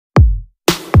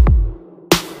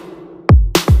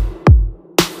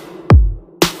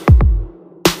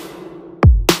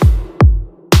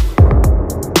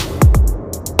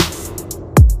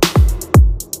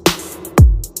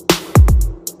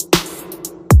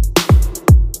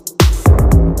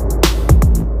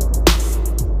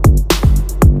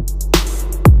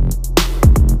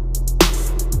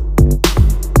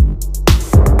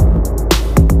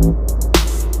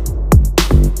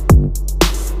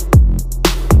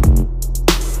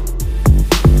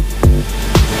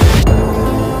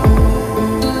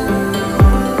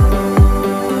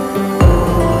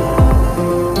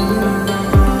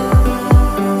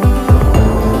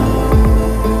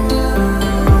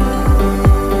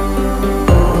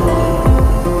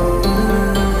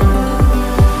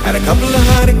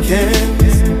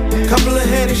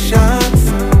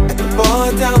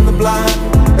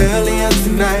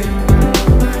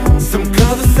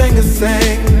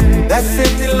that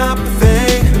empty lamp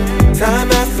thing,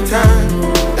 time after time.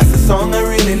 That's the song I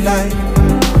really like,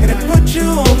 and it put you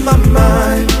on my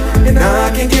mind, and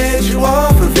I can't get you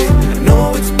off of it. I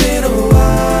know it's been a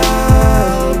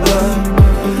while, but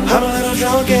I'm a little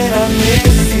drunk and I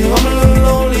miss you. I'm a little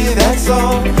lonely, that's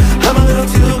all. I'm a little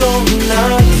too gone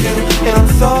not to, and I'm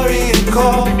sorry to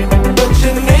call, but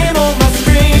your name on my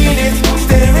screen is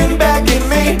staring back at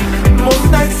me.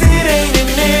 Most nights it ain't an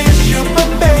issue, but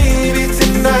baby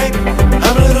tonight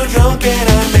I'm a little drunk and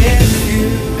I miss you.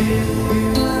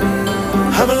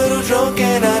 I'm a little drunk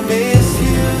and I miss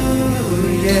you,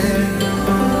 yeah.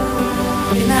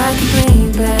 And I can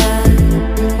bring back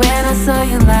when I saw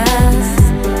you last.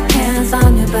 Hands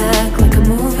on your back like a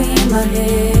movie in my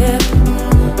head.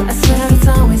 I swear it's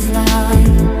always like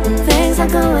things are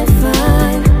going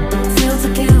fine till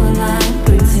tequila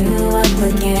brings you up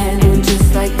again. And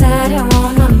just like that you're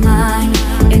on my mind,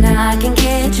 and I can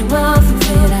get you off of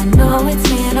it. I know it's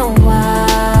been a while.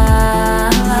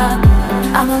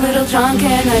 I'm a little drunk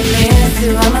and I miss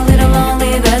you. I'm a little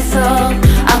lonely, that's all.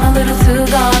 I'm a little too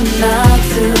gone not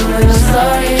to, and I'm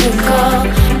sorry to call,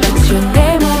 but your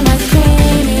name on my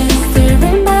screen is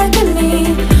staring back at me.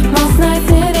 Most nights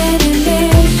it ain't an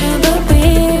issue, but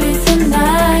baby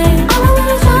tonight I'm a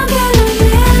little drunk and I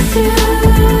miss you,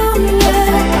 yeah.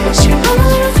 I'm a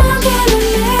little drunk and I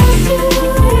miss you.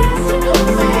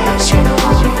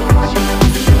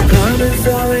 I've been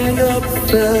throwing up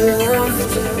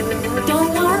fast. Don't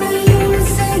wanna hear you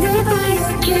say goodbye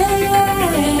again.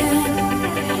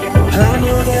 I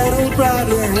know that it'll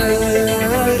probably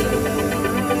hurt.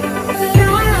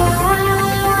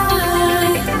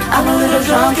 I'm a little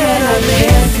drunk and I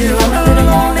miss you. I'm a little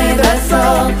lonely, that's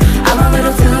all. I'm a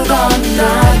little too gone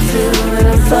now.